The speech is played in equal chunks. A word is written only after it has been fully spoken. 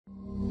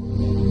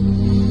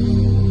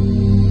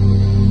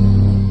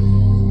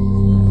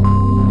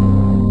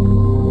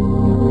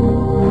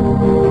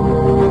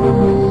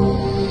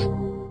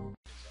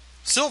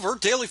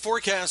Daily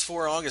forecast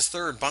for August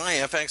 3rd by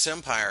FX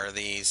Empire.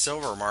 The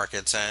silver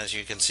markets, as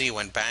you can see,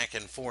 went back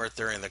and forth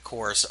during the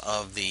course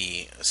of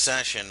the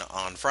session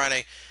on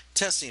Friday,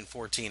 testing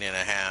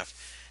 14.5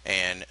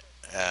 and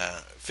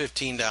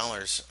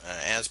 $15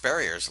 as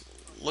barriers.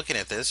 Looking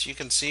at this, you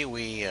can see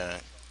we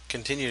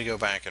continue to go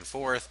back and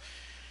forth,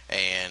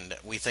 and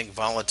we think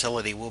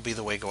volatility will be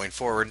the way going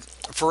forward.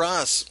 For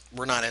us,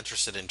 we're not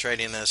interested in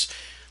trading this,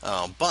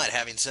 but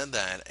having said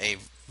that, a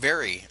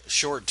very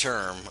short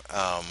term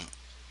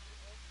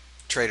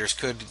traders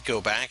could go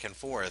back and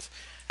forth,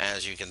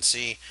 as you can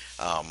see.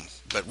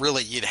 But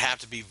really, you'd have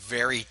to be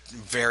very,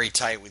 very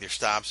tight with your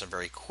stops and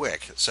very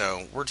quick.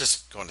 So we're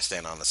just going to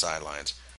stand on the sidelines.